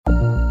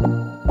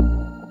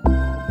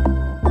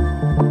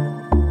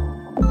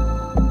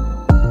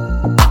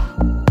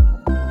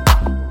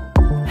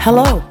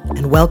Hello,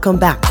 and welcome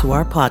back to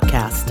our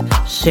podcast,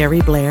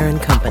 Sherry Blair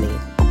and Company,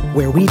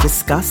 where we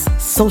discuss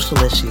social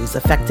issues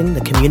affecting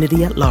the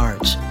community at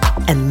large.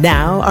 And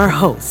now our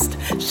host,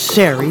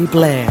 Sherry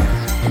Blair.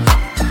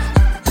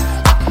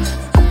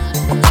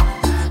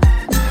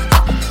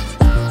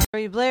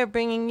 Sherry Blair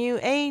bringing you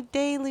a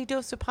daily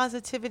dose of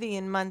positivity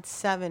in month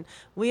 7.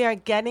 We are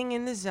getting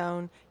in the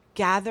zone,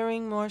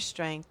 gathering more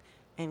strength,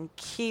 and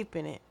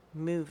keeping it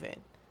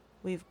moving.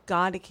 We've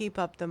got to keep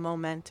up the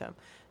momentum.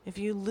 If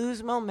you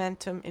lose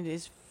momentum, it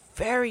is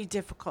very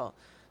difficult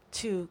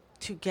to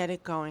get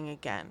it going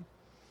again.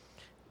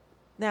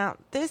 Now,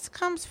 this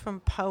comes from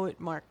poet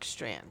Mark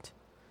Strand.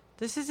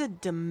 This is a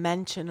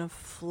dimension of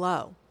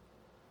flow.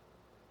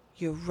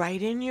 You're right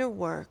in your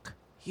work.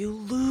 You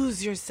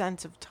lose your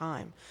sense of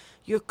time.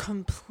 You're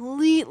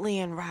completely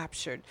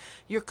enraptured.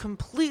 You're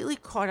completely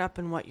caught up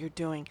in what you're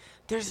doing.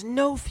 There's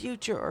no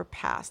future or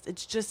past.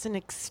 It's just an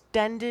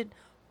extended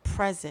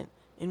present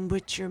in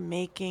which you're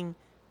making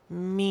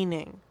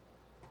meaning.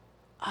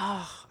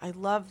 Oh, I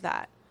love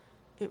that.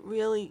 It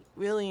really,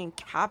 really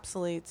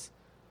encapsulates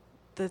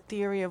the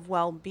theory of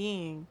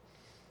well-being.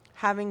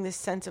 Having this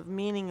sense of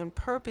meaning and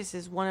purpose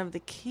is one of the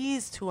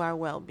keys to our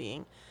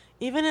well-being.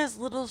 Even as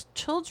little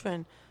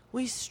children,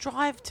 we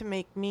strive to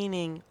make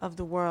meaning of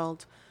the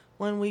world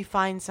when we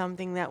find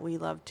something that we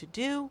love to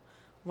do,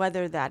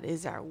 whether that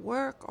is our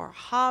work or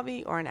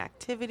hobby or an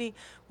activity.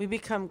 We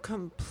become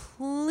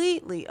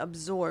completely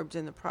absorbed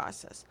in the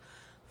process.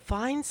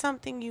 Find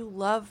something you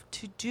love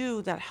to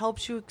do that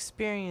helps you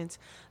experience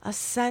a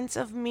sense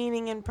of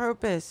meaning and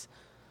purpose.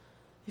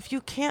 If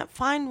you can't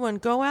find one,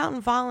 go out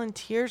and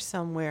volunteer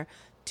somewhere.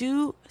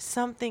 Do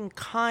something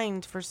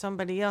kind for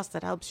somebody else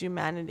that helps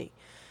humanity.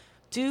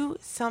 Do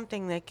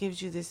something that gives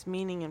you this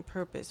meaning and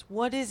purpose.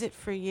 What is it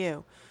for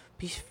you?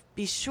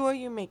 Be sure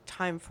you make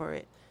time for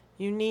it.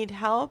 You need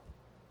help?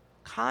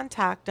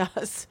 Contact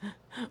us.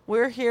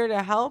 We're here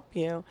to help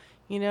you.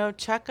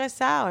 Check us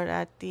out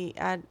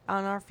on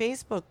our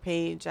Facebook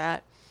page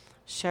at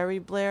Sherry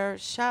Blair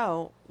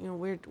Show.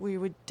 We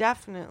would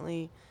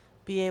definitely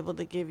be able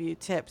to give you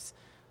tips.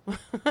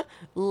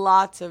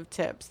 Lots of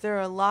tips. There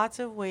are lots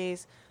of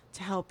ways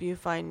to help you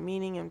find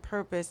meaning and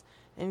purpose,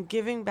 and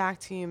giving back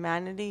to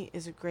humanity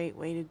is a great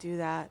way to do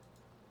that.